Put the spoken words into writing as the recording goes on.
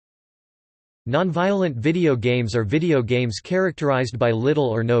Nonviolent video games are video games characterized by little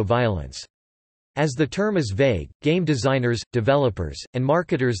or no violence. As the term is vague, game designers, developers, and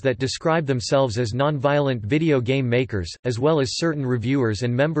marketers that describe themselves as nonviolent video game makers, as well as certain reviewers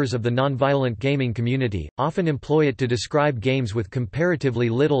and members of the nonviolent gaming community, often employ it to describe games with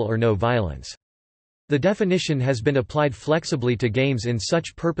comparatively little or no violence. The definition has been applied flexibly to games in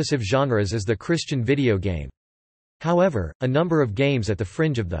such purposive genres as the Christian video game. However, a number of games at the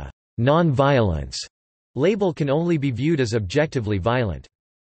fringe of the non-violence label can only be viewed as objectively violent.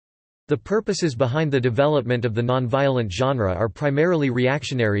 The purposes behind the development of the nonviolent genre are primarily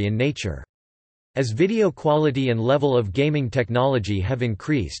reactionary in nature. As video quality and level of gaming technology have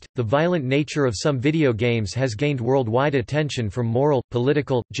increased, the violent nature of some video games has gained worldwide attention from moral,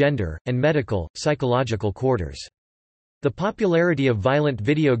 political, gender, and medical, psychological quarters. The popularity of violent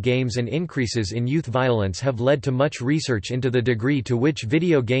video games and increases in youth violence have led to much research into the degree to which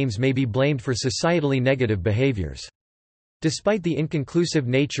video games may be blamed for societally negative behaviors. Despite the inconclusive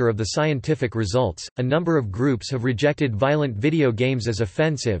nature of the scientific results, a number of groups have rejected violent video games as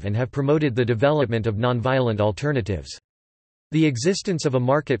offensive and have promoted the development of nonviolent alternatives. The existence of a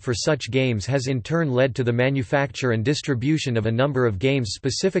market for such games has in turn led to the manufacture and distribution of a number of games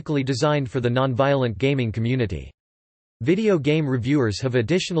specifically designed for the nonviolent gaming community. Video game reviewers have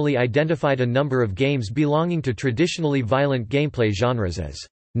additionally identified a number of games belonging to traditionally violent gameplay genres as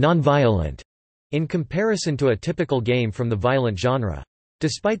nonviolent in comparison to a typical game from the violent genre.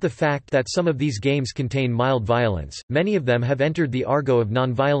 Despite the fact that some of these games contain mild violence, many of them have entered the argot of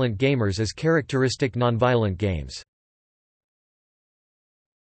nonviolent gamers as characteristic nonviolent games.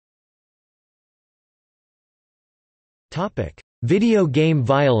 Video game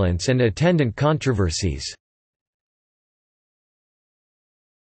violence and attendant controversies.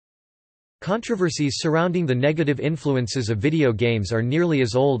 Controversies surrounding the negative influences of video games are nearly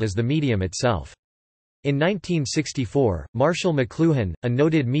as old as the medium itself. In 1964, Marshall McLuhan, a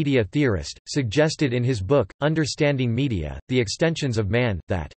noted media theorist, suggested in his book, Understanding Media, The Extensions of Man,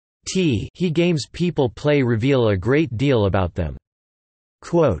 that he games people play reveal a great deal about them.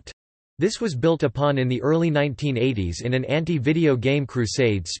 Quote, this was built upon in the early 1980s in an anti-video game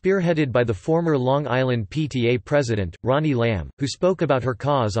crusade spearheaded by the former Long Island PTA president, Ronnie Lamb, who spoke about her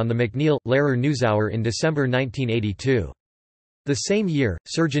cause on the McNeil-Lehrer NewsHour in December 1982. The same year,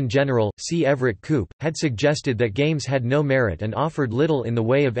 Surgeon General, C. Everett Koop, had suggested that games had no merit and offered little in the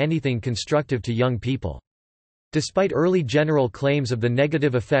way of anything constructive to young people. Despite early general claims of the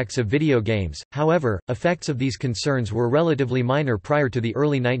negative effects of video games, however, effects of these concerns were relatively minor prior to the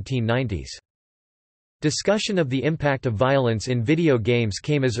early 1990s. Discussion of the impact of violence in video games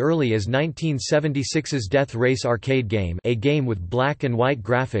came as early as 1976's Death Race arcade game, a game with black and white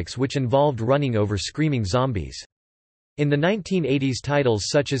graphics which involved running over screaming zombies. In the 1980s, titles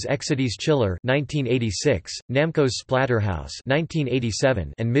such as Exidy's Chiller (1986), Namco's Splatterhouse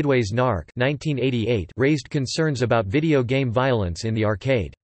 (1987), and Midway's Narc (1988) raised concerns about video game violence in the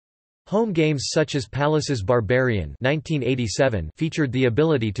arcade. Home games such as Palace's Barbarian (1987) featured the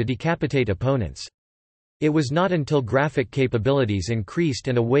ability to decapitate opponents. It was not until graphic capabilities increased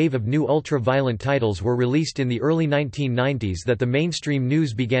and a wave of new ultra-violent titles were released in the early 1990s that the mainstream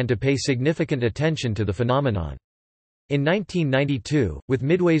news began to pay significant attention to the phenomenon. In 1992, with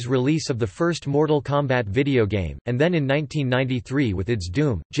Midway's release of the first Mortal Kombat video game, and then in 1993 with its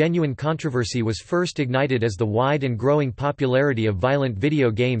Doom, genuine controversy was first ignited as the wide and growing popularity of violent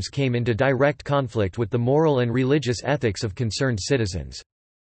video games came into direct conflict with the moral and religious ethics of concerned citizens.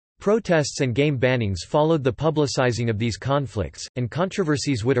 Protests and game bannings followed the publicizing of these conflicts, and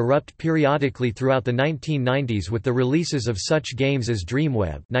controversies would erupt periodically throughout the 1990s with the releases of such games as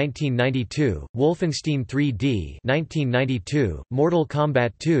Dreamweb (1992), Wolfenstein 3D (1992), Mortal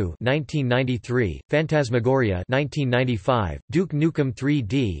Kombat 2 (1993), Phantasmagoria (1995), Duke Nukem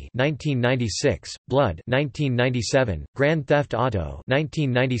 3D (1996), Blood (1997), Grand Theft Auto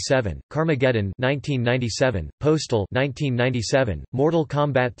 (1997), Carmageddon (1997), Postal (1997), Mortal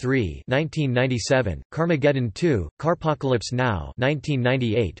Kombat 3 1997, Carmageddon 2, Carpocalypse Now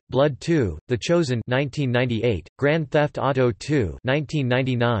 1998, Blood 2, The Chosen 1998, Grand Theft Auto 2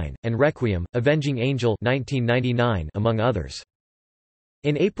 1999, and Requiem, Avenging Angel 1999, among others.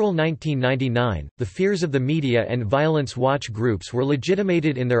 In April 1999, the fears of the media and violence watch groups were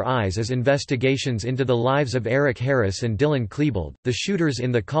legitimated in their eyes as investigations into the lives of Eric Harris and Dylan Klebold, the shooters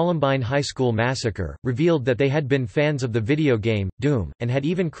in the Columbine High School massacre, revealed that they had been fans of the video game, Doom, and had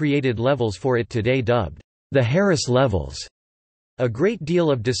even created levels for it today dubbed the Harris levels. A great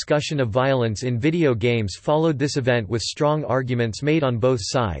deal of discussion of violence in video games followed this event, with strong arguments made on both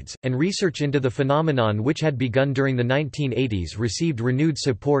sides, and research into the phenomenon, which had begun during the 1980s, received renewed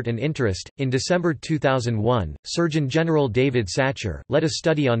support and interest. In December 2001, Surgeon General David Satcher led a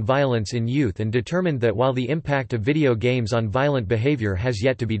study on violence in youth and determined that while the impact of video games on violent behavior has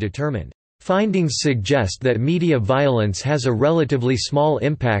yet to be determined, findings suggest that media violence has a relatively small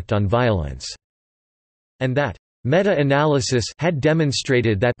impact on violence, and that meta-analysis had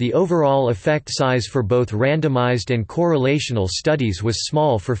demonstrated that the overall effect size for both randomized and correlational studies was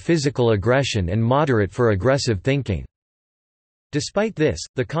small for physical aggression and moderate for aggressive thinking. Despite this,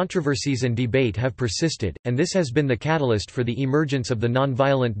 the controversies and debate have persisted, and this has been the catalyst for the emergence of the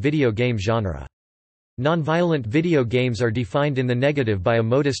nonviolent video game genre. Nonviolent video games are defined in the negative by a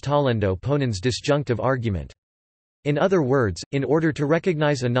modus tollendo ponens disjunctive argument. In other words, in order to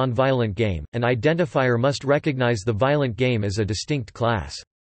recognize a nonviolent game, an identifier must recognize the violent game as a distinct class.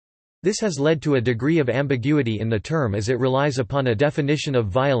 This has led to a degree of ambiguity in the term, as it relies upon a definition of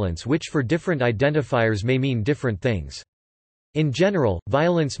violence which for different identifiers may mean different things. In general,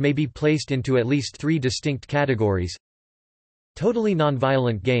 violence may be placed into at least three distinct categories. Totally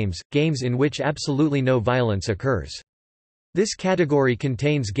nonviolent games, games in which absolutely no violence occurs. This category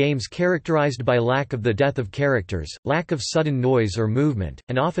contains games characterized by lack of the death of characters, lack of sudden noise or movement,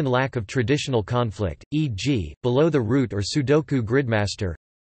 and often lack of traditional conflict, e.g., Below the Root or Sudoku Gridmaster.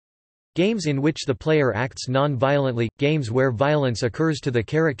 Games in which the player acts non-violently, games where violence occurs to the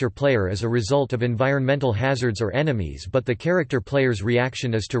character player as a result of environmental hazards or enemies, but the character player's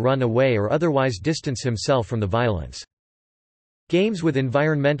reaction is to run away or otherwise distance himself from the violence. Games with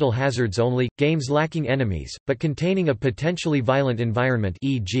environmental hazards only, games lacking enemies, but containing a potentially violent environment,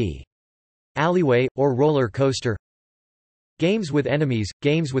 e.g. alleyway, or roller coaster. Games with enemies,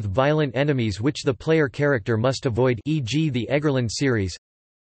 games with violent enemies which the player character must avoid, e.g. the Eggerland series.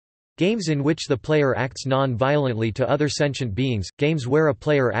 Games in which the player acts non-violently to other sentient beings, games where a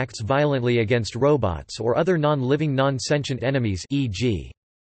player acts violently against robots or other non-living non-sentient enemies, e.g.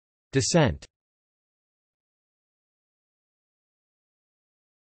 Descent.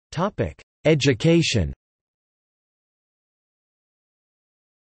 Education.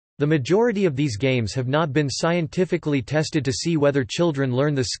 The majority of these games have not been scientifically tested to see whether children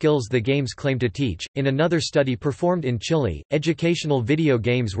learn the skills the games claim to teach. In another study performed in Chile, educational video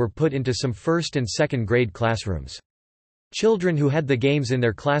games were put into some first and second grade classrooms. Children who had the games in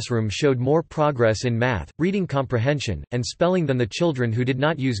their classroom showed more progress in math, reading comprehension, and spelling than the children who did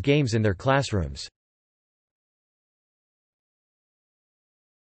not use games in their classrooms.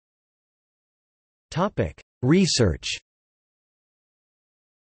 Research.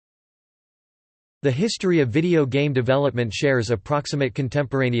 The history of video game development shares approximate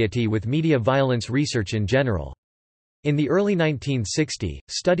contemporaneity with media violence research in general. In the early 1960s,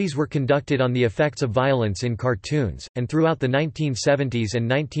 studies were conducted on the effects of violence in cartoons, and throughout the 1970s and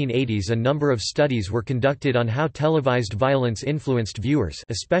 1980s a number of studies were conducted on how televised violence influenced viewers,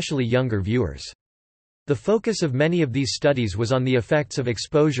 especially younger viewers. The focus of many of these studies was on the effects of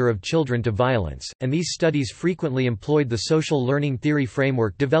exposure of children to violence, and these studies frequently employed the social learning theory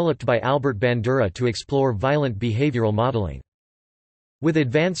framework developed by Albert Bandura to explore violent behavioral modeling. With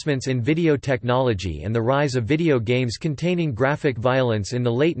advancements in video technology and the rise of video games containing graphic violence in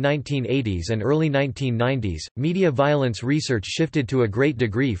the late 1980s and early 1990s, media violence research shifted to a great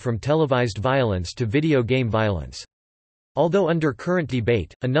degree from televised violence to video game violence. Although under current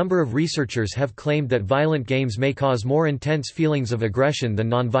debate, a number of researchers have claimed that violent games may cause more intense feelings of aggression than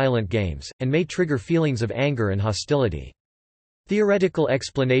nonviolent games, and may trigger feelings of anger and hostility. Theoretical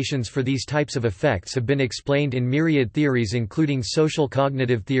explanations for these types of effects have been explained in myriad theories including social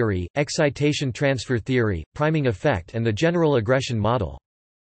cognitive theory, excitation transfer theory, priming effect and the general aggression model.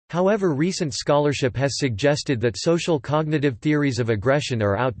 However, recent scholarship has suggested that social cognitive theories of aggression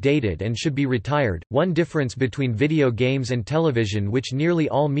are outdated and should be retired. One difference between video games and television, which nearly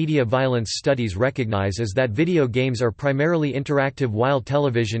all media violence studies recognize, is that video games are primarily interactive while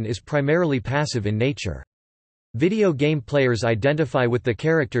television is primarily passive in nature. Video game players identify with the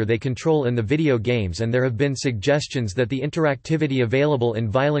character they control in the video games, and there have been suggestions that the interactivity available in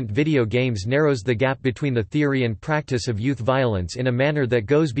violent video games narrows the gap between the theory and practice of youth violence in a manner that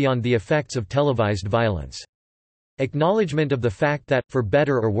goes beyond the effects of televised violence. Acknowledgement of the fact that, for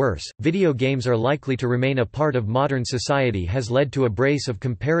better or worse, video games are likely to remain a part of modern society has led to a brace of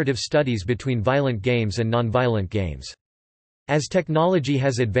comparative studies between violent games and nonviolent games. As technology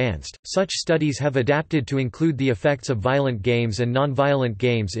has advanced, such studies have adapted to include the effects of violent games and nonviolent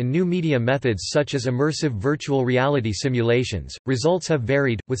games in new media methods such as immersive virtual reality simulations. Results have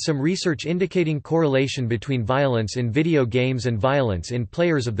varied, with some research indicating correlation between violence in video games and violence in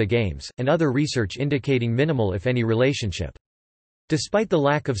players of the games, and other research indicating minimal if any relationship. Despite the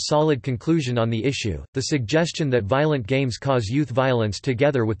lack of solid conclusion on the issue, the suggestion that violent games cause youth violence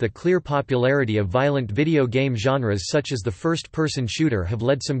together with the clear popularity of violent video game genres such as the first-person shooter have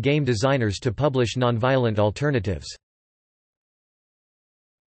led some game designers to publish nonviolent alternatives.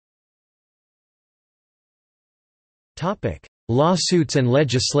 Lawsuits and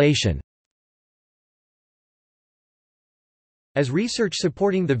legislation. As research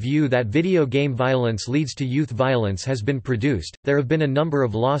supporting the view that video game violence leads to youth violence has been produced, there have been a number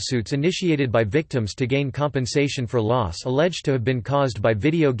of lawsuits initiated by victims to gain compensation for loss alleged to have been caused by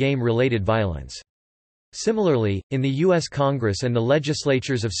video game-related violence. Similarly, in the U.S. Congress and the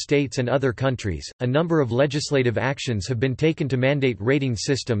legislatures of states and other countries, a number of legislative actions have been taken to mandate rating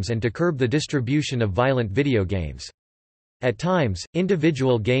systems and to curb the distribution of violent video games. At times,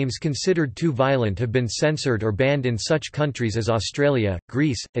 individual games considered too violent have been censored or banned in such countries as Australia,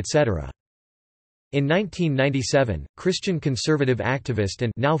 Greece, etc. In 1997, Christian conservative activist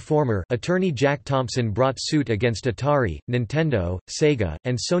and now former attorney Jack Thompson brought suit against Atari, Nintendo, Sega,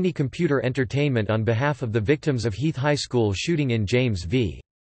 and Sony Computer Entertainment on behalf of the victims of Heath High School shooting in James v.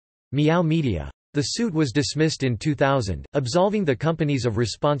 Meow Media. The suit was dismissed in 2000, absolving the companies of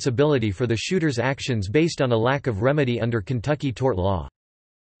responsibility for the shooter's actions based on a lack of remedy under Kentucky tort law.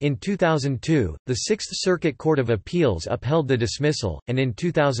 In 2002, the Sixth Circuit Court of Appeals upheld the dismissal, and in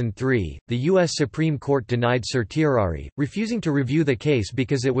 2003, the U.S. Supreme Court denied certiorari, refusing to review the case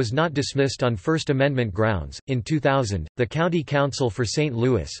because it was not dismissed on First Amendment grounds. In 2000, the County Council for St.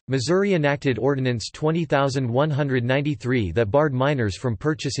 Louis, Missouri enacted Ordinance 20,193 that barred minors from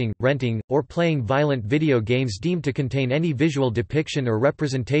purchasing, renting, or playing violent video games deemed to contain any visual depiction or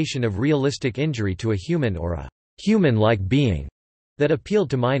representation of realistic injury to a human or a human-like being that appealed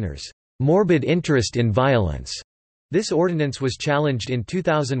to minors' morbid interest in violence. This ordinance was challenged in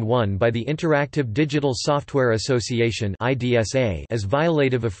 2001 by the Interactive Digital Software Association (IDSA) as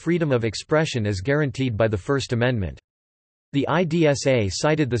violative of freedom of expression as guaranteed by the First Amendment. The IDSA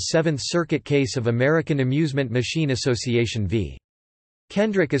cited the Seventh Circuit case of American Amusement Machine Association v.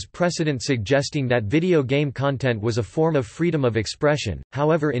 Kendrick as precedent suggesting that video game content was a form of freedom of expression.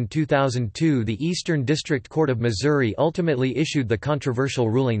 However, in 2002 the Eastern District Court of Missouri ultimately issued the controversial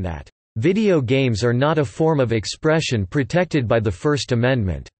ruling that video games are not a form of expression protected by the First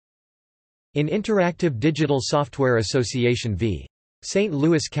Amendment. In Interactive Digital Software Association v. St.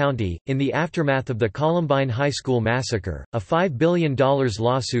 Louis County, in the aftermath of the Columbine High School massacre, a $5 billion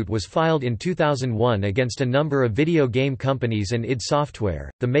lawsuit was filed in 2001 against a number of video game companies and id Software,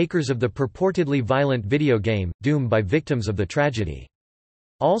 the makers of the purportedly violent video game, Doom, by victims of the tragedy.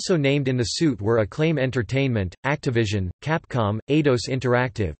 Also named in the suit were Acclaim Entertainment, Activision, Capcom, Eidos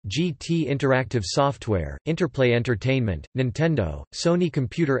Interactive, GT Interactive Software, Interplay Entertainment, Nintendo, Sony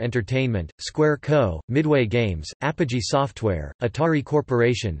Computer Entertainment, Square Co., Midway Games, Apogee Software, Atari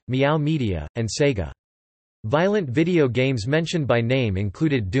Corporation, Meow Media, and Sega. Violent video games mentioned by name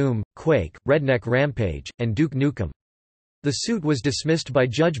included Doom, Quake, Redneck Rampage, and Duke Nukem. The suit was dismissed by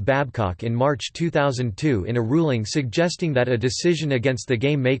Judge Babcock in March 2002 in a ruling suggesting that a decision against the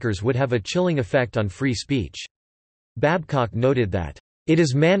game makers would have a chilling effect on free speech. Babcock noted that, "It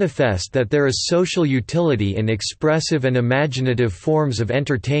is manifest that there is social utility in expressive and imaginative forms of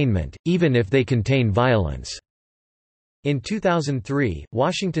entertainment, even if they contain violence." In 2003,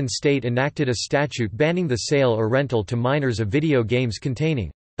 Washington state enacted a statute banning the sale or rental to minors of video games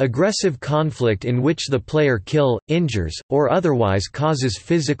containing aggressive conflict in which the player injures, or otherwise causes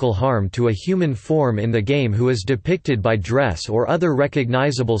physical harm to a human form in the game who is depicted by dress or other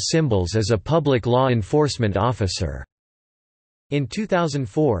recognizable symbols as a public law enforcement officer. In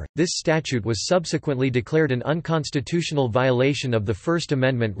 2004, this statute was subsequently declared an unconstitutional violation of the First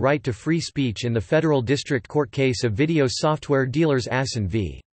Amendment right to free speech in the Federal District Court case of video software dealers Assen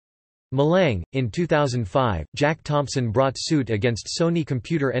v. Malang. In 2005, Jack Thompson brought suit against Sony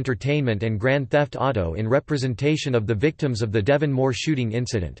Computer Entertainment and Grand Theft Auto in representation of the victims of the Devon Moore shooting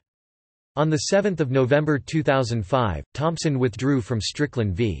incident. On 7 November 2005, Thompson withdrew from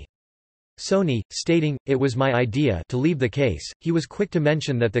Strickland v. Sony, stating, "It was my idea to leave the case." He was quick to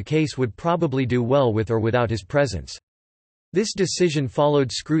mention that the case would probably do well with or without his presence. This decision followed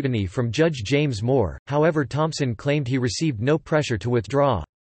scrutiny from Judge James Moore, however Thompson claimed he received no pressure to withdraw.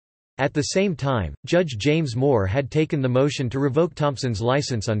 At the same time, Judge James Moore had taken the motion to revoke Thompson's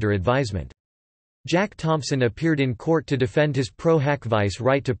license under advisement. Jack Thompson appeared in court to defend his pro-hackvice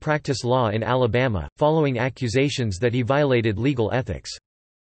right to practice law in Alabama, following accusations that he violated legal ethics.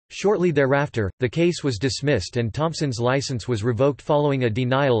 Shortly thereafter, the case was dismissed and Thompson's license was revoked following a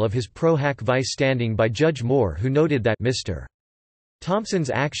denial of his pro-hackvice standing by Judge Moore, who noted that Mr. Thompson's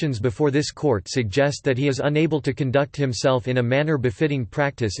actions before this court suggest that he is unable to conduct himself in a manner befitting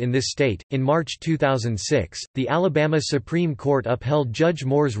practice in this state. In March 2006, the Alabama Supreme Court upheld Judge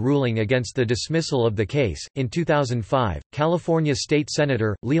Moore's ruling against the dismissal of the case. In 2005, California State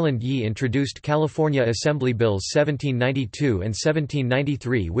Senator Leland Yee introduced California Assembly Bills 1792 and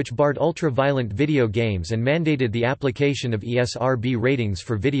 1793, which barred ultra-violent video games and mandated the application of ESRB ratings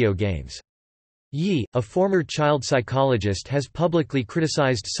for video games. Yee, a former child psychologist, has publicly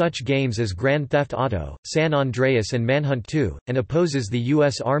criticized such games as Grand Theft Auto, San Andreas and Manhunt 2, and opposes the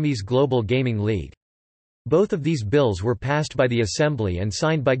U.S. Army's Global Gaming League. Both of these bills were passed by the Assembly and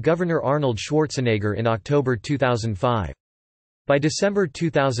signed by Governor Arnold Schwarzenegger in October 2005. By December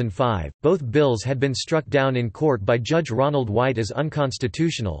 2005, both bills had been struck down in court by Judge Ronald White as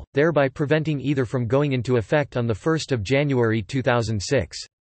unconstitutional, thereby preventing either from going into effect on 1 January 2006.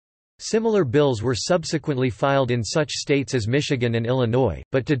 Similar bills were subsequently filed in such states as Michigan and Illinois,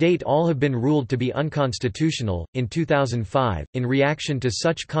 but to date all have been ruled to be unconstitutional. In 2005, in reaction to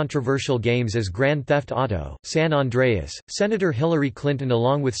such controversial games as Grand Theft Auto, San Andreas, Senator Hillary Clinton,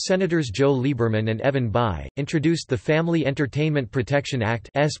 along with Senators Joe Lieberman and Evan Bayh, introduced the Family Entertainment Protection Act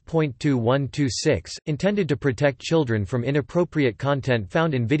S.2126, intended to protect children from inappropriate content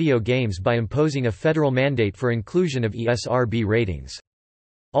found in video games by imposing a federal mandate for inclusion of ESRB ratings.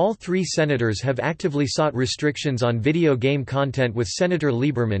 All three senators have actively sought restrictions on video game content, with Senator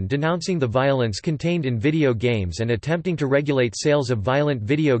Lieberman denouncing the violence contained in video games and attempting to regulate sales of violent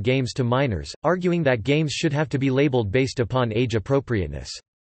video games to minors, arguing that games should have to be labeled based upon age appropriateness.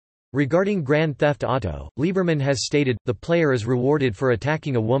 Regarding Grand Theft Auto, Lieberman has stated, the player is rewarded for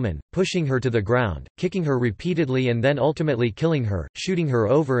attacking a woman, pushing her to the ground, kicking her repeatedly and then ultimately killing her, shooting her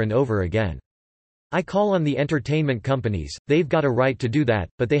over and over again. I call on the entertainment companies, they've got a right to do that,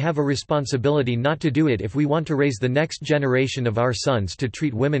 but they have a responsibility not to do it if we want to raise the next generation of our sons to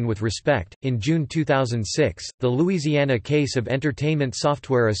treat women with respect. In June 2006, the Louisiana case of Entertainment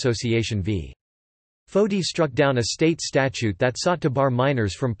Software Association v. Foti struck down a state statute that sought to bar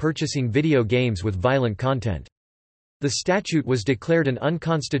minors from purchasing video games with violent content. The statute was declared an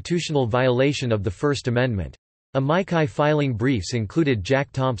unconstitutional violation of the First Amendment. Amici filing briefs included Jack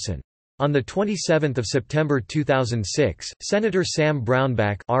Thompson. On 27 September 2006, Senator Sam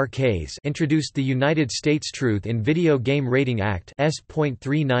Brownback introduced the United States Truth in Video Game Rating Act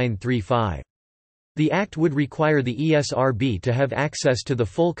S.3935. The act would require the ESRB to have access to the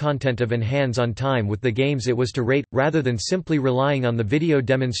full content of and hands-on time with the games it was to rate, rather than simply relying on the video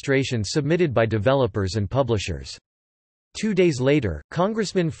demonstrations submitted by developers and publishers. 2 days later,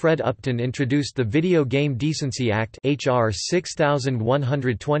 Congressman Fred Upton introduced the Video Game Decency Act (H.R.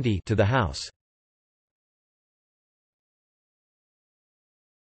 6120) to the House.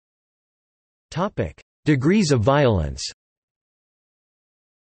 Topic: Degrees of violence.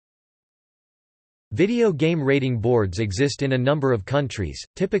 Video game rating boards exist in a number of countries,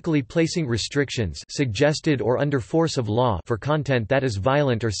 typically placing restrictions, suggested or under force of law, for content that is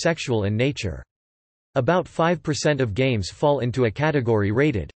violent or sexual in nature. About 5% of games fall into a category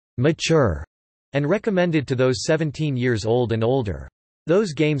rated mature and recommended to those 17 years old and older.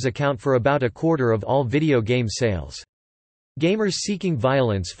 Those games account for about a quarter of all video game sales. Gamers seeking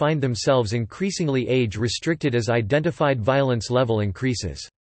violence find themselves increasingly age-restricted as identified violence level increases.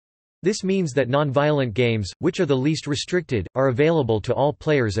 This means that non-violent games, which are the least restricted, are available to all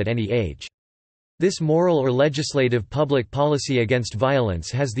players at any age. This moral or legislative public policy against violence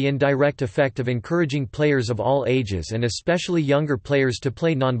has the indirect effect of encouraging players of all ages and especially younger players to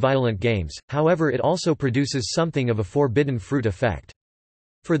play nonviolent games, however it also produces something of a forbidden fruit effect.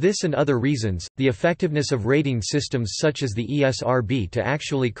 For this and other reasons, the effectiveness of rating systems such as the ESRB to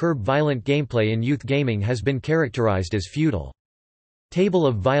actually curb violent gameplay in youth gaming has been characterized as futile. Table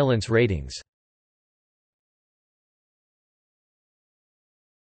of violence ratings.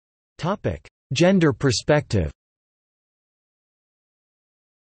 Gender perspective.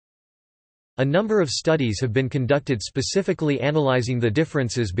 A number of studies have been conducted specifically analyzing the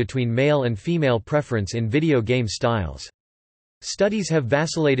differences between male and female preference in video game styles. Studies have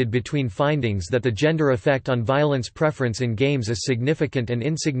vacillated between findings that the gender effect on violence preference in games is significant and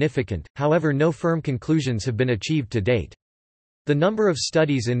insignificant, however no firm conclusions have been achieved to date. The number of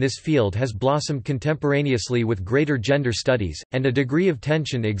studies in this field has blossomed contemporaneously with greater gender studies, and a degree of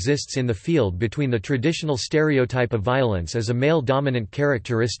tension exists in the field between the traditional stereotype of violence as a male-dominant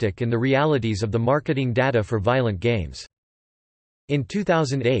characteristic and the realities of the marketing data for violent games. In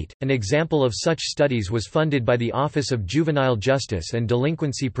 2008, an example of such studies was funded by the Office of Juvenile Justice and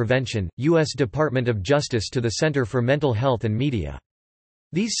Delinquency Prevention, U.S. Department of Justice to the Center for Mental Health and Media.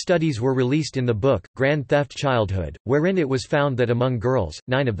 These studies were released in the book, Grand Theft Childhood, wherein it was found that among girls,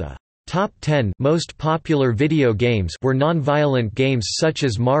 9 of the top 10 most popular video games were non-violent games such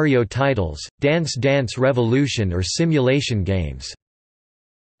as Mario titles, Dance Dance Revolution or simulation games,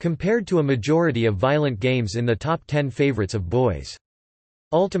 compared to a majority of violent games in the top 10 favorites of boys.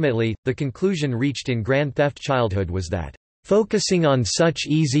 Ultimately, the conclusion reached in Grand Theft Childhood was that focusing on such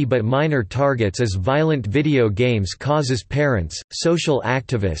easy but minor targets as violent video games causes parents, social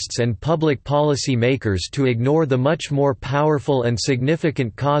activists and public policy makers to ignore the much more powerful and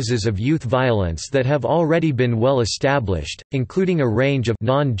significant causes of youth violence that have already been well established, including a range of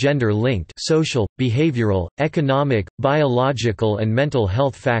non-gender linked social, behavioral, economic, biological and mental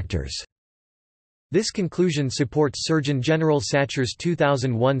health factors. This conclusion supports Surgeon General Satcher's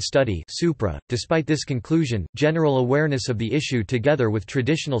 2001 study Supra. Despite this conclusion, general awareness of the issue together with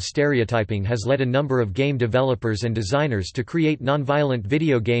traditional stereotyping has led a number of game developers and designers to create nonviolent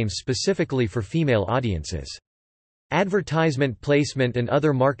video games specifically for female audiences. Advertisement placement and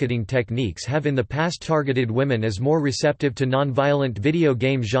other marketing techniques have in the past targeted women as more receptive to nonviolent video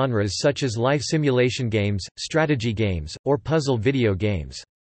game genres such as life simulation games, strategy games, or puzzle video games.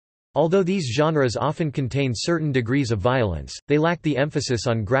 Although these genres often contain certain degrees of violence, they lack the emphasis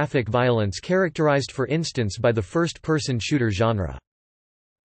on graphic violence characterized for instance by the first-person shooter genre.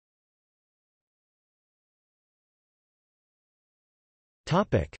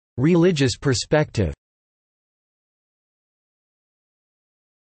 Religious perspective.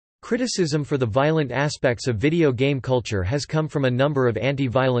 Criticism for the violent aspects of video game culture has come from a number of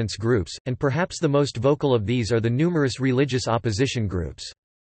anti-violence groups, and perhaps the most vocal of these are the numerous religious opposition groups.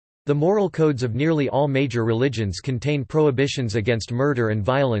 The moral codes of nearly all major religions contain prohibitions against murder and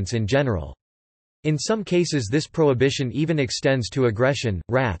violence in general. In some cases this prohibition even extends to aggression,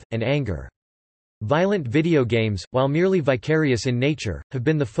 wrath, and anger. Violent video games, while merely vicarious in nature, have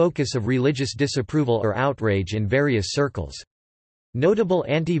been the focus of religious disapproval or outrage in various circles. Notable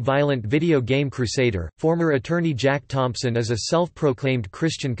anti-violent video game crusader, former attorney Jack Thompson is a self-proclaimed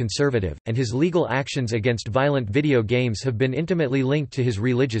Christian conservative, and his legal actions against violent video games have been intimately linked to his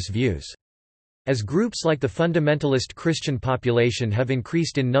religious views. As groups like the fundamentalist Christian population have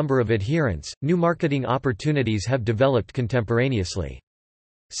increased in number of adherents, new marketing opportunities have developed contemporaneously.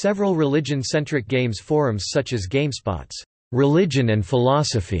 Several religion-centric games forums such as GameSpot's Religion and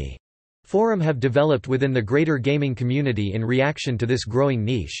Philosophy forum have developed within the greater gaming community in reaction to this growing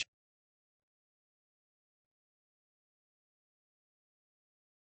niche.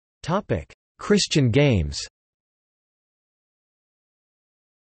 Christian games.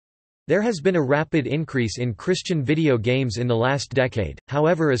 There has been a rapid increase in Christian video games in the last decade,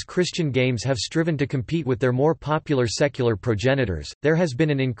 however as Christian games have striven to compete with their more popular secular progenitors, there has been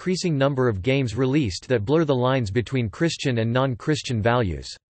an increasing number of games released that blur the lines between Christian and non-Christian values.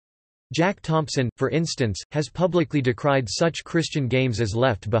 Jack Thompson, for instance, has publicly decried such Christian games as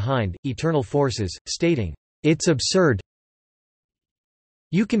Left Behind, Eternal Forces, stating, "It's absurd.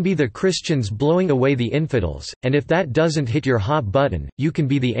 You can be the Christians blowing away the infidels, and if that doesn't hit your hot button, you can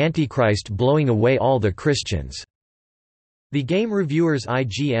be the Antichrist blowing away all the Christians." The game reviewers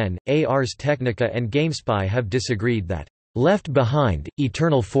IGN, Ars Technica and GameSpy have disagreed that, "Left Behind,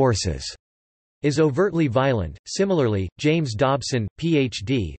 Eternal Forces" is overtly violent. Similarly, James Dobson,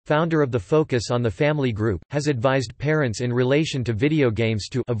 Ph.D., founder of the Focus on the Family group, has advised parents in relation to video games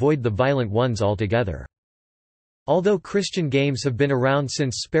to avoid the violent ones altogether. Although Christian games have been around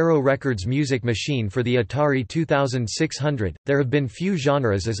since Sparrow Records' Music Machine for the Atari 2600, there have been few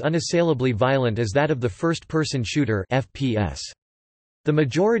genres as unassailably violent as that of the first-person shooter (FPS). The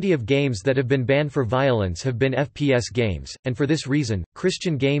majority of games that have been banned for violence have been FPS games, and for this reason,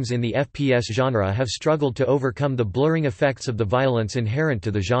 Christian games in the FPS genre have struggled to overcome the blurring effects of the violence inherent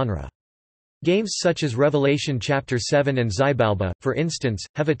to the genre. Games such as Revelation Chapter 7 and Zybalba, for instance,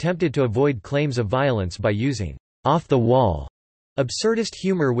 have attempted to avoid claims of violence by using off-the-wall absurdist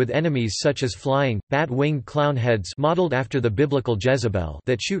humor with enemies such as flying, bat-winged clown heads modeled after the biblical Jezebel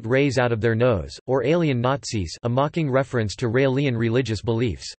that shoot rays out of their nose, or alien Nazis, a mocking reference to Raelian religious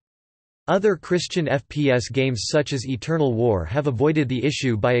beliefs. Other Christian FPS games such as Eternal War have avoided the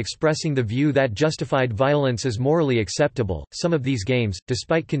issue by expressing the view that justified violence is morally acceptable. Some of these games,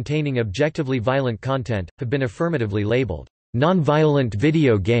 despite containing objectively violent content, have been affirmatively labeled nonviolent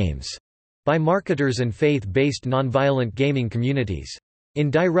video games by marketers and faith-based nonviolent gaming communities. In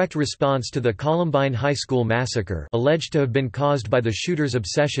direct response to the Columbine High School massacre alleged to have been caused by the shooter's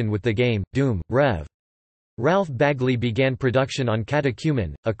obsession with the game, Doom, Rev. Ralph Bagley began production on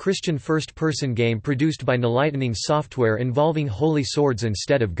Catechumen, a Christian first-person game produced by Lightning Software involving holy swords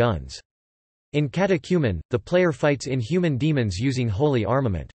instead of guns. In Catechumen, the player fights inhuman demons using holy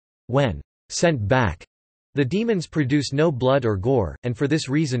armament. When sent back, the demons produce no blood or gore, and for this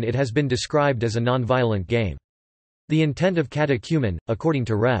reason it has been described as a nonviolent game. The intent of Catechumen, according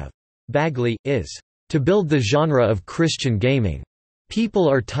to Rev. Bagley, is to build the genre of Christian gaming. People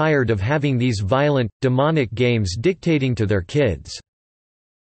are tired of having these violent, demonic games dictating to their kids.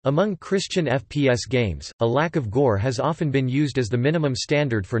 Among Christian FPS games, a lack of gore has often been used as the minimum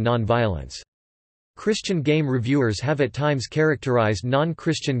standard for non-violence. Christian game reviewers have at times characterized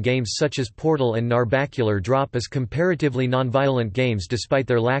non-Christian games such as Portal and Narbacular Drop as comparatively non-violent games despite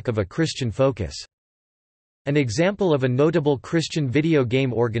their lack of a Christian focus. An example of a notable Christian video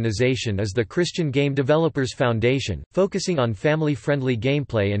game organization is the Christian Game Developers Foundation, focusing on family-friendly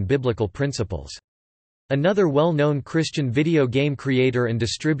gameplay and biblical principles. Another well-known Christian video game creator and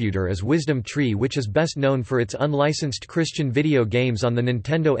distributor is Wisdom Tree, which is best known for its unlicensed Christian video games on the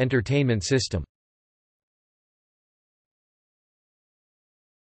Nintendo Entertainment System.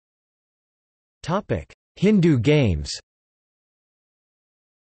 Hindu games.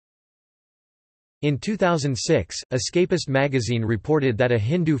 In 2006, Escapist magazine reported that a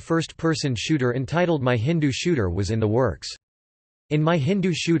Hindu first-person shooter entitled My Hindu Shooter was in the works. In My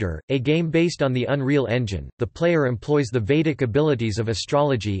Hindu Shooter, a game based on the Unreal Engine, the player employs the Vedic abilities of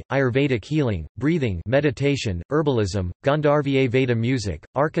astrology, Ayurvedic healing, breathing, meditation, herbalism, Gandharva Veda music,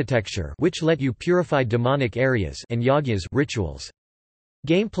 architecture which let you purify demonic areas, and yagyas rituals.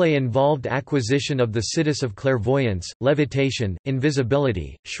 Gameplay involved acquisition of the siddhis of clairvoyance, levitation,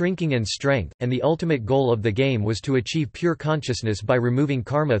 invisibility, shrinking and strength, and the ultimate goal of the game was to achieve pure consciousness by removing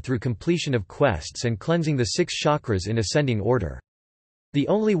karma through completion of quests and cleansing the 6 chakras in ascending order. The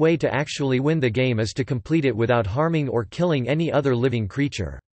only way to actually win the game is to complete it without harming or killing any other living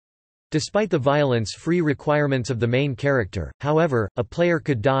creature. Despite the violence-free requirements of the main character, however, a player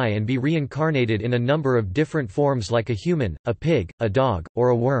could die and be reincarnated in a number of different forms like a human, a pig, a dog, or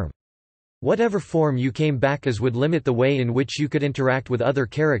a worm. Whatever form you came back as would limit the way in which you could interact with other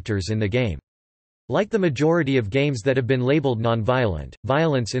characters in the game. Like the majority of games that have been labeled non-violent,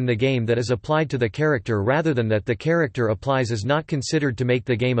 violence in the game that is applied to the character rather than that the character applies is not considered to make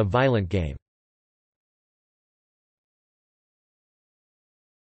the game a violent game.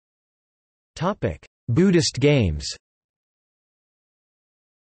 Buddhist games.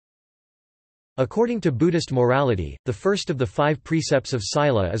 According to Buddhist morality, the first of the 5 precepts of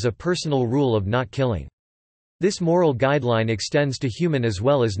Sila is a personal rule of not killing. This moral guideline extends to human as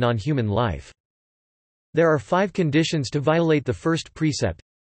well as non-human life. There are 5 conditions to violate the first precept.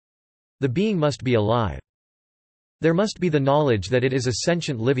 The being must be alive. There must be the knowledge that it is a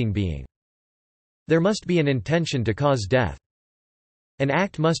sentient living being. There must be an intention to cause death. An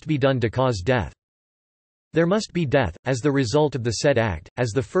act must be done to cause death. There must be death, as the result of the said act, as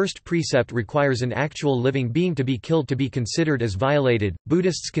the first precept requires an actual living being to be killed to be considered as violated.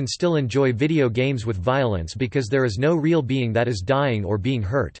 Buddhists can still enjoy video games with violence because there is no real being that is dying or being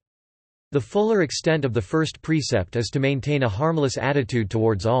hurt. The fuller extent of the first precept is to maintain a harmless attitude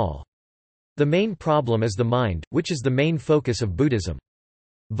towards all. The main problem is the mind, which is the main focus of Buddhism.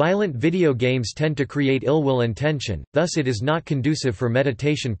 Violent video games tend to create ill will and tension, thus it is not conducive for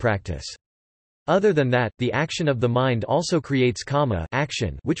meditation practice. Other than that, the action of the mind also creates kama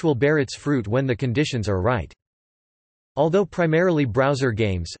action, which will bear its fruit when the conditions are right. Although primarily browser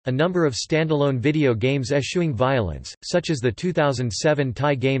games, a number of standalone video games eschewing violence, such as the 2007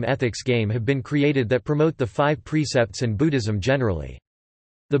 Thai game Ethics game, have been created that promote the 5 precepts and Buddhism generally.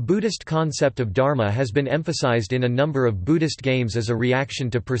 The Buddhist concept of dharma has been emphasized in a number of Buddhist games as a reaction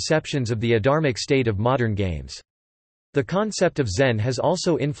to perceptions of the adharmic state of modern games. The concept of Zen has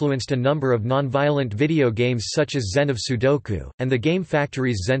also influenced a number of non-violent video games such as Zen of Sudoku, and the Game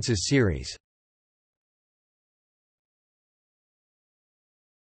Factory's Zensis series.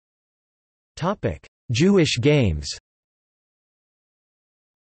 Jewish games.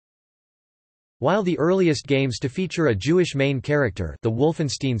 While the earliest games to feature a Jewish main character, the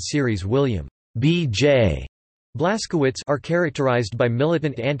Wolfenstein series William B.J. Blazkowicz, are characterized by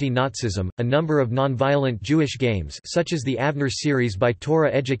militant anti-Nazism, a number of non-violent Jewish games such as the Avner series by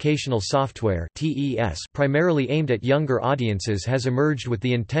Torah Educational Software (TES), primarily aimed at younger audiences, has emerged with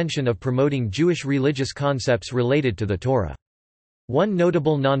the intention of promoting Jewish religious concepts related to the Torah. One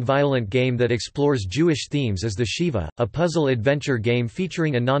notable nonviolent game that explores Jewish themes is the Shiva, a puzzle-adventure game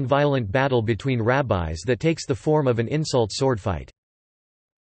featuring a nonviolent battle between rabbis that takes the form of an insult sword fight.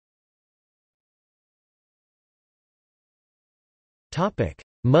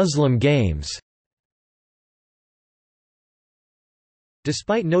 Muslim games.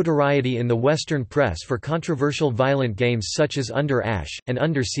 Despite notoriety in the Western press for controversial violent games such as Under Ash, and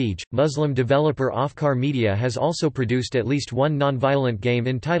Under Siege, Muslim developer Afkar Media has also produced at least one nonviolent game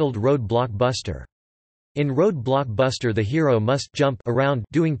entitled Road Blockbuster. In Road Blockbuster the hero must jump around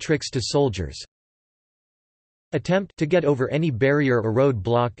doing tricks to soldiers. Attempt to get over any barrier or road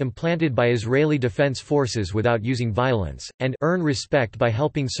block implanted by Israeli Defense Forces without using violence, and earn respect by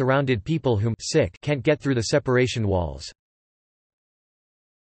helping surrounded people whom Sikh can't get through the separation walls.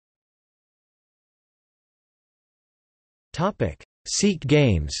 Sikh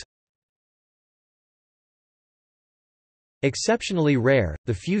games. Exceptionally rare,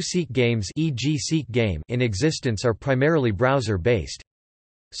 the few Sikh games, e.g. Sikh game, in existence are primarily browser-based.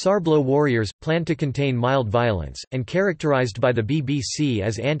 Sarblo Warriors, planned to contain mild violence, and characterized by the BBC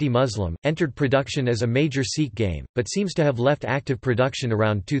as anti-Muslim, entered production as a major Sikh game, but seems to have left active production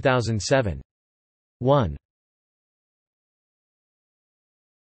around 2007. 1.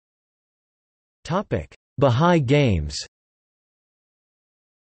 Bahá'í games.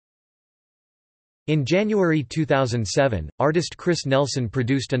 In January 2007, artist Chris Nelson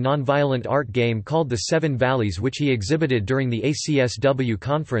produced a nonviolent art game called The Seven Valleys which he exhibited during the ACSW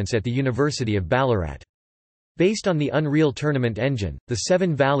conference at the University of Ballarat. Based on the Unreal Tournament engine, The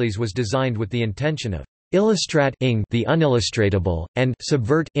Seven Valleys was designed with the intention of illustrate the unillustratable, and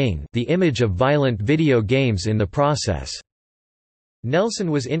subvert the image of violent video games in the process. Nelson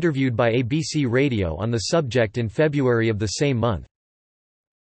was interviewed by ABC Radio on the subject in February of the same month.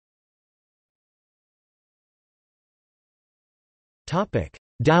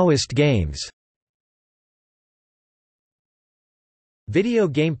 Taoist games. Video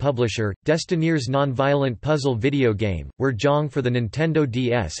game publisher, Destineer's non-violent puzzle video game, Wurjong for the Nintendo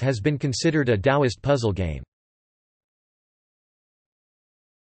DS has been considered a Taoist puzzle game.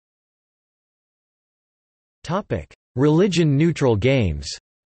 Religion-neutral games.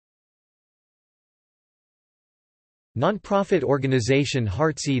 Non-profit organization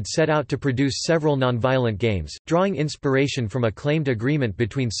Heartseed set out to produce several nonviolent games, drawing inspiration from a claimed agreement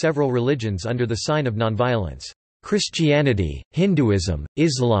between several religions under the sign of nonviolence. Christianity, Hinduism,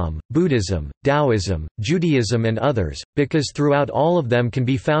 Islam, Buddhism, Taoism, Judaism and others, because throughout all of them can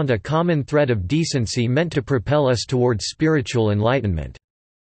be found a common thread of decency meant to propel us towards spiritual enlightenment.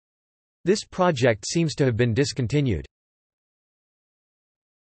 This project seems to have been discontinued.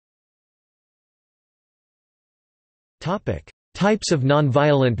 Types of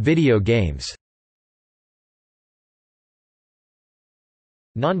nonviolent video games.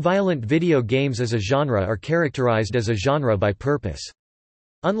 Nonviolent video games as a genre are characterized as a genre by purpose.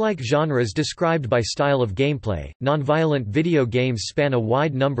 Unlike genres described by style of gameplay, nonviolent video games span a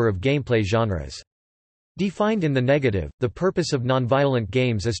wide number of gameplay genres. Defined in the negative, the purpose of nonviolent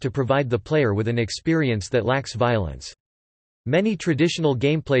games is to provide the player with an experience that lacks violence. Many traditional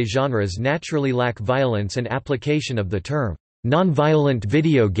gameplay genres naturally lack violence, and application of the term, nonviolent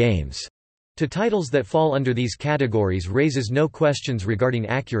video games, to titles that fall under these categories raises no questions regarding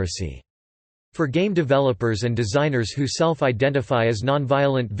accuracy. For game developers and designers who self-identify as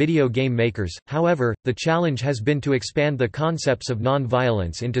nonviolent video game makers, however, the challenge has been to expand the concepts of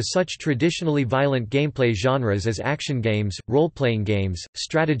nonviolence into such traditionally violent gameplay genres as action games, role-playing games,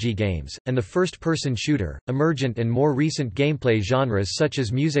 strategy games, and the first-person shooter. Emergent and more recent gameplay genres such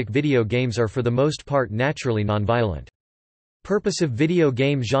as music video games are for the most part naturally nonviolent. Purposive video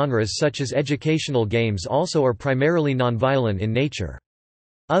game genres such as educational games also are primarily nonviolent in nature.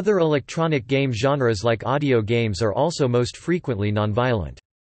 Other electronic game genres like audio games are also most frequently nonviolent.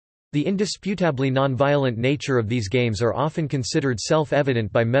 The indisputably nonviolent nature of these games are often considered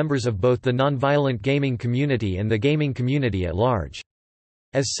self-evident by members of both the nonviolent gaming community and the gaming community at large.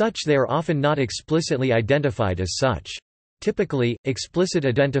 As such, they are often not explicitly identified as such. Typically, explicit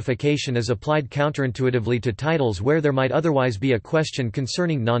identification is applied counterintuitively to titles where there might otherwise be a question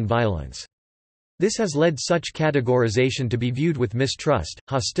concerning nonviolence. This has led such categorization to be viewed with mistrust,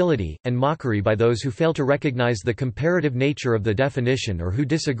 hostility, and mockery by those who fail to recognize the comparative nature of the definition or who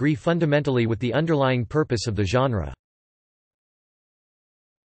disagree fundamentally with the underlying purpose of the genre.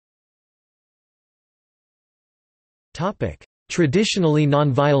 Traditionally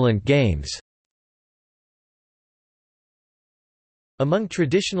nonviolent games. Among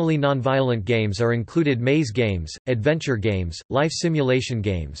traditionally nonviolent games are included maze games, adventure games, life simulation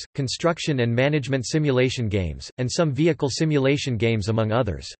games, construction and management simulation games, and some vehicle simulation games among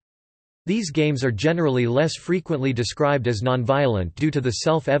others. These games are generally less frequently described as nonviolent due to the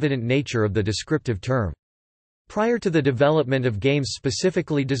self-evident nature of the descriptive term. Prior to the development of games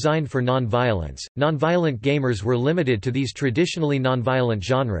specifically designed for nonviolence, nonviolent gamers were limited to these traditionally nonviolent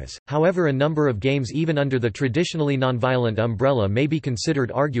genres. However, a number of games even under the traditionally nonviolent umbrella may be considered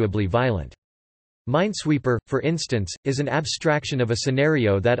arguably violent. Minesweeper, for instance, is an abstraction of a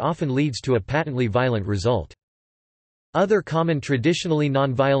scenario that often leads to a patently violent result. Other common traditionally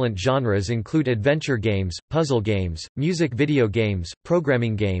nonviolent genres include adventure games, puzzle games, music video games,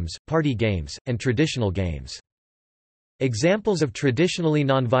 programming games, party games, and traditional games. Examples of traditionally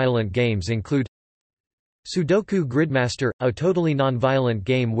nonviolent games include Sudoku Gridmaster, a totally nonviolent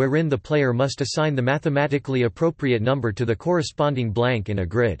game wherein the player must assign the mathematically appropriate number to the corresponding blank in a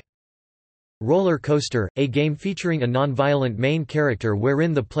grid. Roller Coaster, a game featuring a nonviolent main character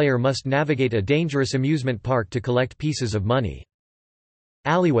wherein the player must navigate a dangerous amusement park to collect pieces of money.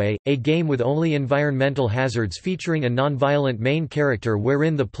 Alleyway, a game with only environmental hazards featuring a nonviolent main character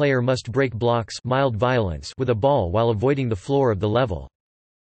wherein the player must break blocks mild violence with a ball while avoiding the floor of the level.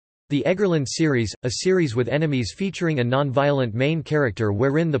 The Eggerland series, a series with enemies featuring a nonviolent main character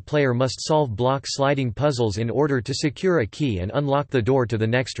wherein the player must solve block sliding puzzles in order to secure a key and unlock the door to the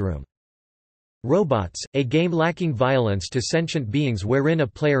next room. Robots, a game lacking violence to sentient beings wherein a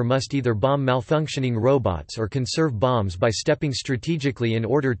player must either bomb malfunctioning robots or conserve bombs by stepping strategically in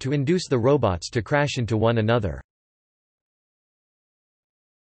order to induce the robots to crash into one another.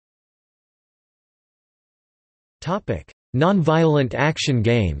 Nonviolent action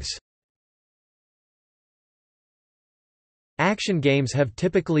games. Action games have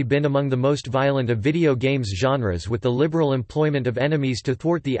typically been among the most violent of video games genres, with the liberal employment of enemies to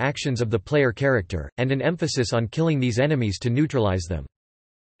thwart the actions of the player character, and an emphasis on killing these enemies to neutralize them.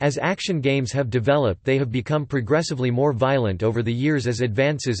 As action games have developed, they have become progressively more violent over the years as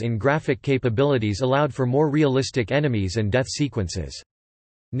advances in graphic capabilities allowed for more realistic enemies and death sequences.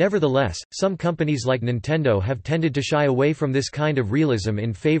 Nevertheless, some companies like Nintendo have tended to shy away from this kind of realism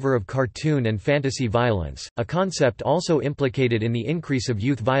in favor of cartoon and fantasy violence, a concept also implicated in the increase of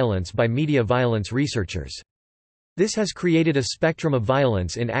youth violence by media violence researchers. This has created a spectrum of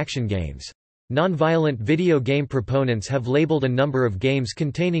violence in action games. Non-violent video game proponents have labeled a number of games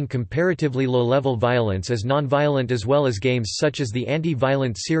containing comparatively low-level violence as non-violent, as well as games such as the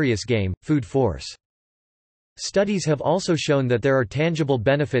anti-violent serious game, Food Force. Studies have also shown that there are tangible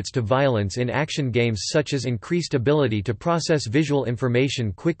benefits to violence in action games, such as increased ability to process visual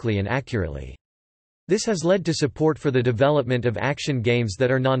information quickly and accurately. This has led to support for the development of action games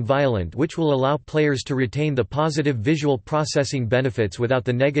that are non-violent, which will allow players to retain the positive visual processing benefits without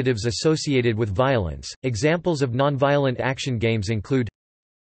the negatives associated with violence. Examples of non-violent action games include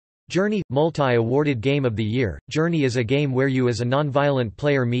Journey – multi-awarded Game of the Year. Journey is a game where you as a non-violent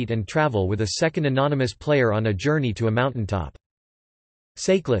player meet and travel with a second anonymous player on a journey to a mountaintop.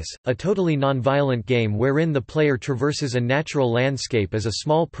 Sakeless, a totally non-violent game wherein the player traverses a natural landscape as a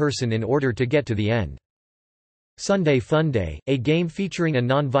small person in order to get to the end. Sunday Funday, a game featuring a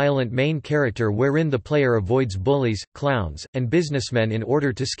non-violent main character wherein the player avoids bullies, clowns, and businessmen in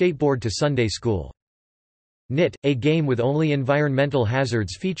order to skateboard to Sunday school. Nit, a game with only environmental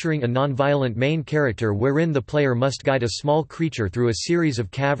hazards featuring a non-violent main character wherein the player must guide a small creature through a series of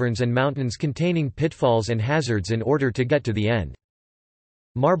caverns and mountains containing pitfalls and hazards in order to get to the end.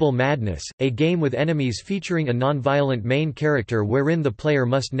 Marble Madness, a game with enemies featuring a non-violent main character wherein the player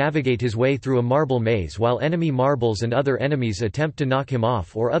must navigate his way through a marble maze while enemy marbles and other enemies attempt to knock him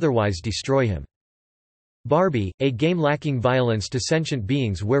off or otherwise destroy him. Barbie, a game lacking violence to sentient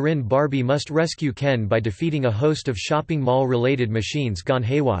beings wherein Barbie must rescue Ken by defeating a host of shopping mall-related machines gone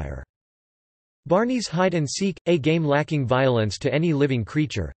haywire. Barney's Hide and Seek, a game lacking violence to any living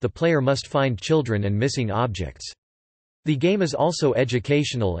creature, the player must find children and missing objects. The game is also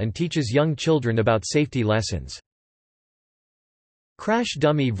educational and teaches young children about safety lessons. Crash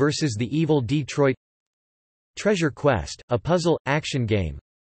Dummy vs. the Evil Detroit. Treasure Quest, a puzzle, action game.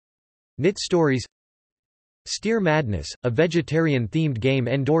 Knit Stories. Steer Madness, a vegetarian-themed game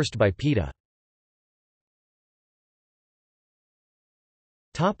endorsed by PETA.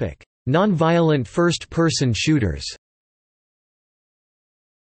 Non-violent first-person shooters.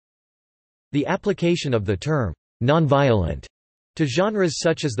 The application of the term non-violent to genres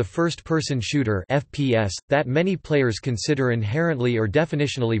such as the first-person shooter (FPS), that many players consider inherently or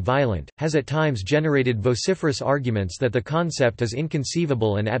definitionally violent, has at times generated vociferous arguments that the concept is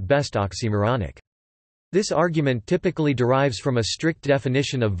inconceivable and at best oxymoronic. This argument typically derives from a strict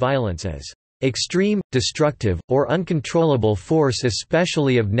definition of violence as extreme, destructive, or uncontrollable force,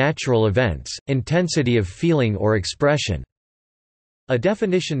 especially of natural events, intensity of feeling or expression, a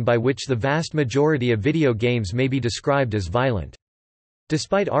definition by which the vast majority of video games may be described as violent.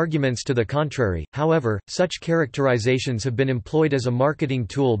 Despite arguments to the contrary, however, such characterizations have been employed as a marketing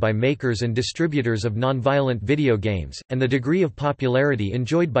tool by makers and distributors of nonviolent video games, and the degree of popularity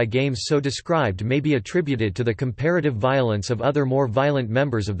enjoyed by games so described may be attributed to the comparative violence of other more violent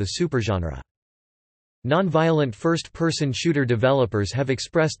members of the supergenre. Nonviolent first-person shooter developers have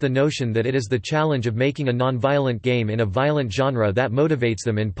expressed the notion that it is the challenge of making a nonviolent game in a violent genre that motivates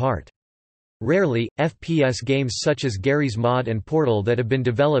them in part. Rarely, FPS games such as Garry's Mod and Portal that have been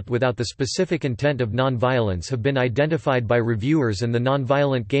developed without the specific intent of nonviolence have been identified by reviewers and the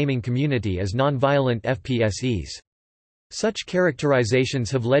nonviolent gaming community as nonviolent FPSEs. Such characterizations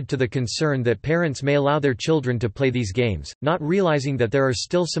have led to the concern that parents may allow their children to play these games, not realizing that there are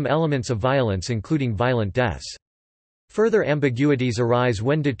still some elements of violence, including violent deaths. Further ambiguities arise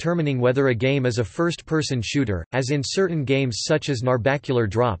when determining whether a game is a first-person shooter, as in certain games such as Narbacular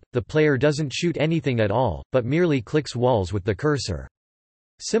Drop, the player doesn't shoot anything at all, but merely clicks walls with the cursor.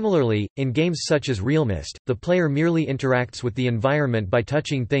 Similarly, in games such as Realmist, the player merely interacts with the environment by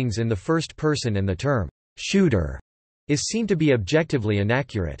touching things in the first person, and the term shooter is seen to be objectively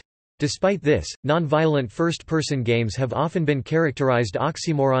inaccurate. Despite this, nonviolent first-person games have often been characterized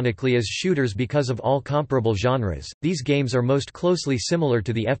oxymoronically as shooters because of all comparable genres. These games are most closely similar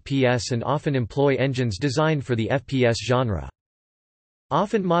to the FPS and often employ engines designed for the FPS genre.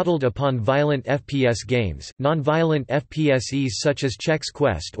 Often modeled upon violent FPS games, nonviolent FPSEs such as Chex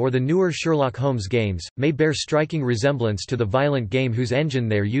Quest or the newer Sherlock Holmes games, may bear striking resemblance to the violent game whose engine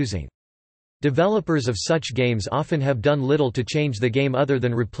they are using. Developers of such games often have done little to change the game other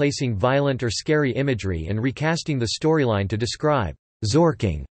than replacing violent or scary imagery and recasting the storyline to describe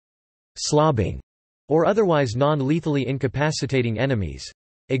zorking, slobbing, or otherwise non-lethally incapacitating enemies.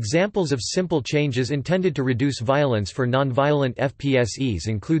 Examples of simple changes intended to reduce violence for non-violent FPSEs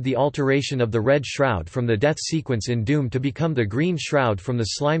include the alteration of the red shroud from the death sequence in Doom to become the green shroud from the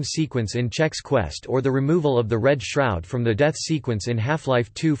slime sequence in Chex Quest, or the removal of the red shroud from the death sequence in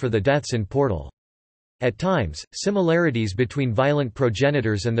Half-Life 2 for the deaths in Portal. At times, similarities between violent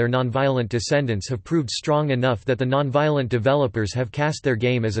progenitors and their non-violent descendants have proved strong enough that the non-violent developers have cast their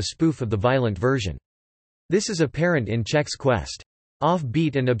game as a spoof of the violent version. This is apparent in Chex Quest.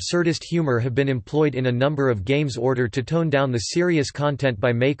 Off-beat and absurdist humor have been employed in a number of games in order to tone down the serious content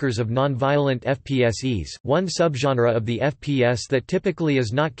by makers of non-violent FPSEs, one subgenre of the FPS that typically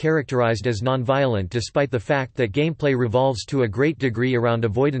is not characterized as non-violent despite the fact that gameplay revolves to a great degree around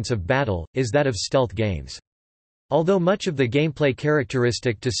avoidance of battle, is that of stealth games. Although much of the gameplay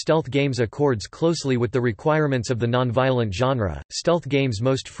characteristic to stealth games accords closely with the requirements of the nonviolent genre, stealth games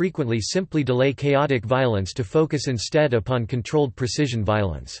most frequently simply delay chaotic violence to focus instead upon controlled precision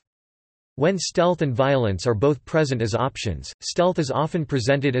violence. When stealth and violence are both present as options, stealth is often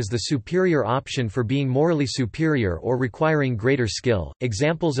presented as the superior option for being morally superior or requiring greater skill.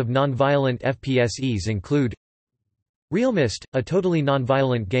 Examples of nonviolent FPSEs include Realmist, a totally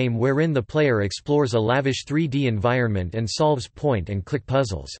nonviolent game wherein the player explores a lavish 3D environment and solves point-and-click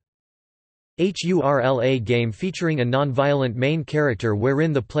puzzles. HURLA game featuring a nonviolent main character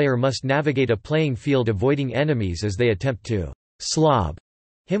wherein the player must navigate a playing field avoiding enemies as they attempt to slob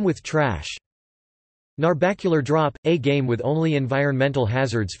him with trash. Narbacular Drop, a game with only environmental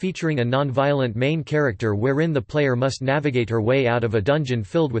hazards featuring a nonviolent main character wherein the player must navigate her way out of a dungeon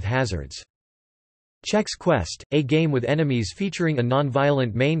filled with hazards. Chex Quest, a game with enemies featuring a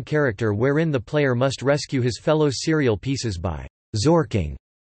non-violent main character wherein the player must rescue his fellow cereal pieces by zorking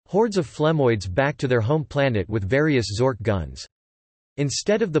hordes of phlegmoids back to their home planet with various zork guns.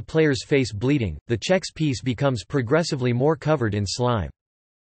 Instead of the player's face bleeding, the Chex piece becomes progressively more covered in slime.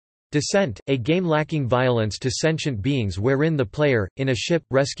 Descent, a game lacking violence to sentient beings wherein the player, in a ship,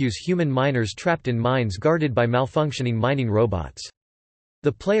 rescues human miners trapped in mines guarded by malfunctioning mining robots.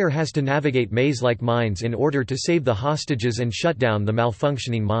 The player has to navigate maze-like mines in order to save the hostages and shut down the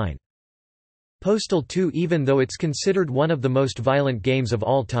malfunctioning mine. Postal 2. Even though it's considered one of the most violent games of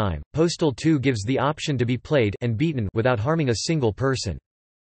all time, Postal 2 gives the option to be played and beaten without harming a single person.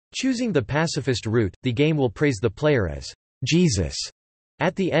 Choosing the pacifist route, the game will praise the player as Jesus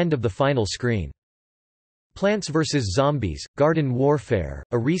at the end of the final screen. Plants vs. Zombies, Garden Warfare,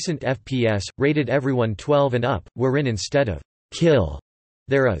 a recent FPS, rated everyone 12 and up, wherein instead of kill,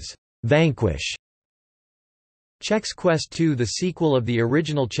 there is Vanquish. Chex Quest 2, the sequel of the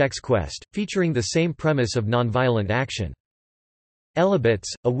original Chex Quest, featuring the same premise of nonviolent action. Elebits,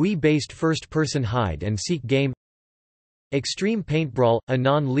 a Wii-based first-person hide-and-seek game. Extreme Paintbrawl, a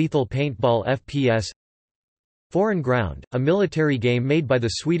non-lethal paintball FPS. Foreign Ground, a military game made by the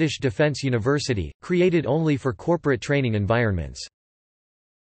Swedish Defence University, created only for corporate training environments.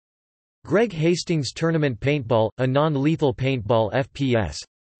 Greg Hastings Tournament Paintball, a non-lethal paintball FPS.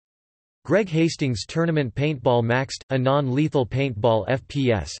 Greg Hastings Tournament Paintball Maxed, a non-lethal paintball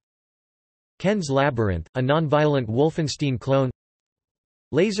FPS. Ken's Labyrinth, a non-violent Wolfenstein clone.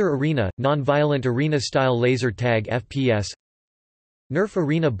 Laser Arena, non-violent arena-style laser tag FPS. Nerf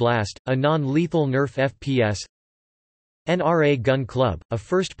Arena Blast, a non-lethal Nerf FPS. NRA Gun Club, a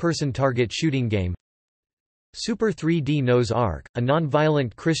first-person target shooting game. Super 3D Noah's Ark, a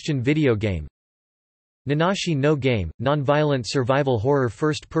non-violent Christian video game. Nanashi no Game, non-violent survival horror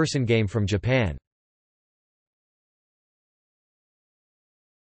first-person game from Japan.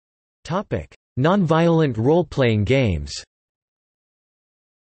 Non-violent role-playing games.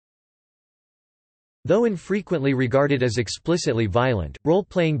 Though infrequently regarded as explicitly violent,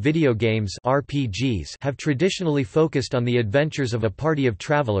 role-playing video games (RPGs) have traditionally focused on the adventures of a party of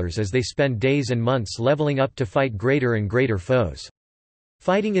travelers as they spend days and months leveling up to fight greater and greater foes.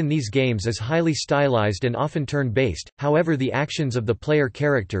 Fighting in these games is highly stylized and often turn-based, however the actions of the player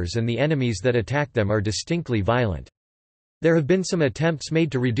characters and the enemies that attack them are distinctly violent. There have been some attempts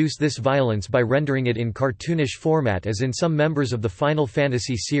made to reduce this violence by rendering it in cartoonish format as in some members of the Final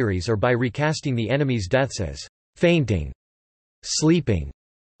Fantasy series or by recasting the enemies' deaths as fainting, sleeping,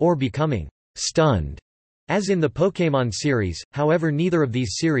 or becoming stunned, as in the Pokémon series, however neither of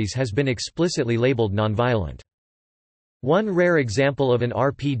these series has been explicitly labeled nonviolent. One rare example of an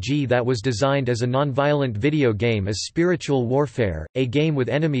RPG that was designed as a nonviolent video game is Spiritual Warfare, a game with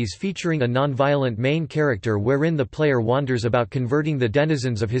enemies featuring a nonviolent main character wherein the player wanders about converting the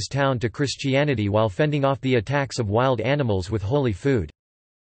denizens of his town to Christianity while fending off the attacks of wild animals with holy food.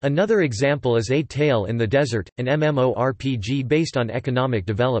 Another example is A Tale in the Desert, an MMORPG based on economic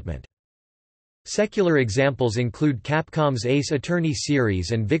development. Secular examples include Capcom's Ace Attorney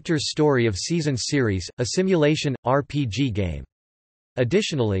series and Victor's Story of Seasons series, a simulation, RPG game.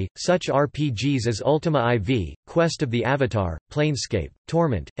 Additionally, such RPGs as Ultima IV, Quest of the Avatar, Planescape,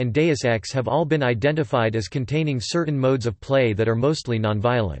 Torment, and Deus Ex have all been identified as containing certain modes of play that are mostly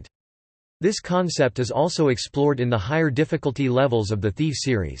nonviolent. This concept is also explored in the higher difficulty levels of the Thief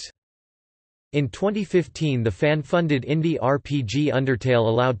series. In 2015 the fan-funded indie RPG Undertale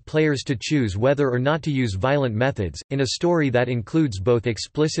allowed players to choose whether or not to use violent methods, in a story that includes both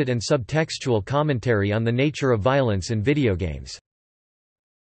explicit and subtextual commentary on the nature of violence in video games.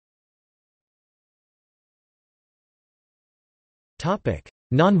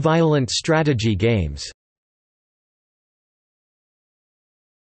 Non-violent strategy games.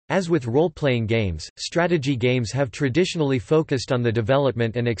 As with role-playing games, strategy games have traditionally focused on the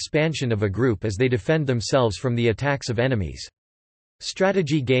development and expansion of a group as they defend themselves from the attacks of enemies.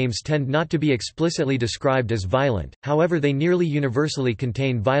 Strategy games tend not to be explicitly described as violent, however they nearly universally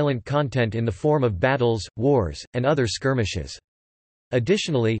contain violent content in the form of battles, wars, and other skirmishes.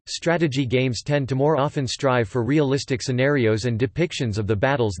 Additionally, strategy games tend to more often strive for realistic scenarios and depictions of the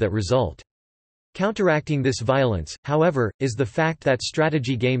battles that result. Counteracting this violence, however, is the fact that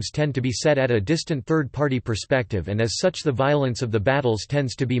strategy games tend to be set at a distant third-party perspective and as such the violence of the battles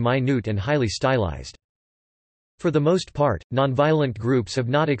tends to be minute and highly stylized. For the most part, nonviolent groups have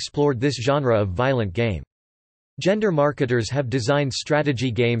not explored this genre of violent game. Gender marketers have designed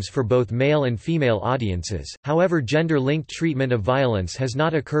strategy games for both male and female audiences, however gender-linked treatment of violence has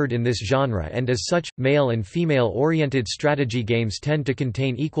not occurred in this genre and as such, male and female-oriented strategy games tend to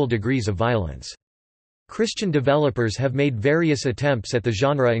contain equal degrees of violence. Christian developers have made various attempts at the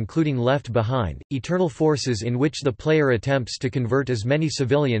genre including Left Behind, Eternal Forces in which the player attempts to convert as many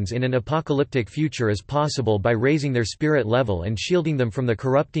civilians in an apocalyptic future as possible by raising their spirit level and shielding them from the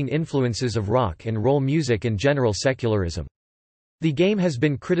corrupting influences of rock and roll music and general secularism. The game has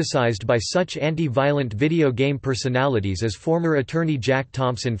been criticized by such anti-violent video game personalities as former attorney Jack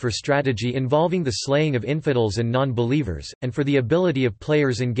Thompson for strategy involving the slaying of infidels and non-believers, and for the ability of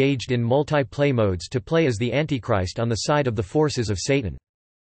players engaged in multi-play modes to play as the Antichrist on the side of the forces of Satan.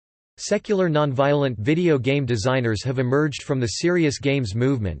 Secular nonviolent video game designers have emerged from the serious games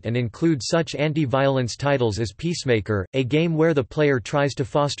movement and include such anti-violence titles as Peacemaker, a game where the player tries to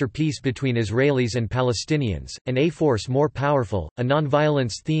foster peace between Israelis and Palestinians, and A Force More Powerful, a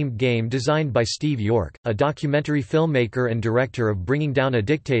nonviolence-themed game designed by Steve York, a documentary filmmaker and director of Bringing Down a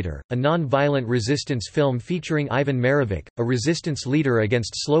Dictator, a non-violent resistance film featuring Ivan Marovic, a resistance leader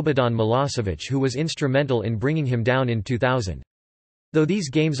against Slobodan Milosevic who was instrumental in bringing him down in 2000. Though these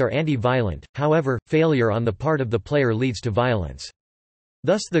games are anti-violent, however, failure on the part of the player leads to violence.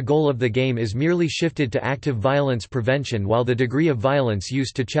 Thus the goal of the game is merely shifted to active violence prevention while the degree of violence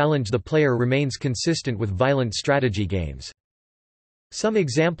used to challenge the player remains consistent with violent strategy games. Some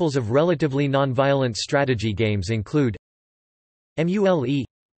examples of relatively non-violent strategy games include Mule,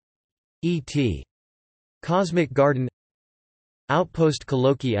 E.T. Cosmic Garden, Outpost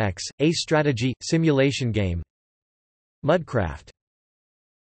Colloqui X, a strategy, simulation game, Mudcraft.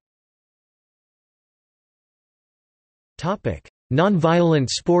 Nonviolent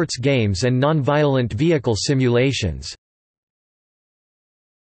sports games and nonviolent vehicle simulations.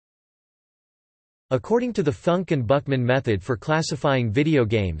 According to the Funk and Buchman method for classifying video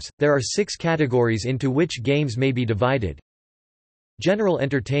games, there are 6 categories into which games may be divided. General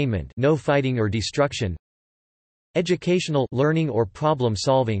entertainment, no fighting or destruction. Educational, learning or problem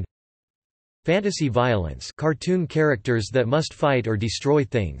solving. Fantasy violence, cartoon characters that must fight or destroy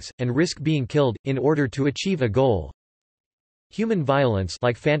things, and risk being killed, in order to achieve a goal. Human violence,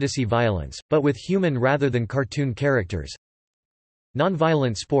 like fantasy violence, but with human rather than cartoon characters.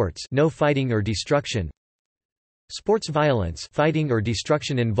 Nonviolent sports, no fighting or destruction. Sports violence, fighting or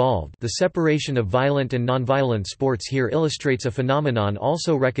destruction involved. The separation of violent and nonviolent sports here illustrates a phenomenon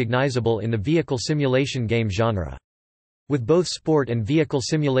also recognizable in the vehicle simulation game genre. With both sport and vehicle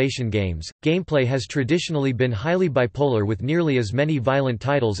simulation games, gameplay has traditionally been highly bipolar with nearly as many violent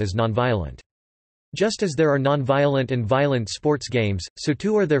titles as nonviolent. Just as there are nonviolent and violent sports games, so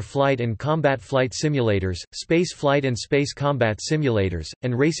too are there flight and combat flight simulators, space flight and space combat simulators,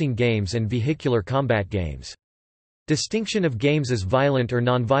 and racing games and vehicular combat games. Distinction of games as violent or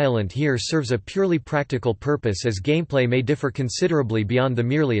nonviolent here serves a purely practical purpose as gameplay may differ considerably beyond the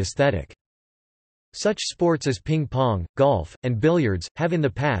merely aesthetic. Such sports as ping pong, golf, and billiards, have in the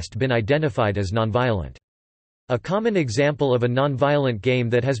past been identified as nonviolent. A common example of a nonviolent game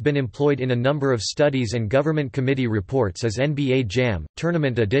that has been employed in a number of studies and government committee reports is NBA Jam,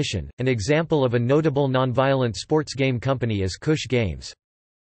 Tournament Edition. An example of a notable nonviolent sports game company is Kush Games.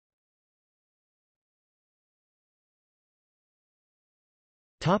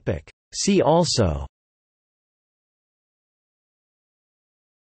 See also: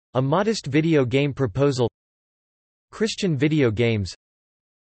 A modest video game proposal, Christian video games,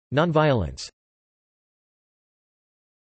 Nonviolence.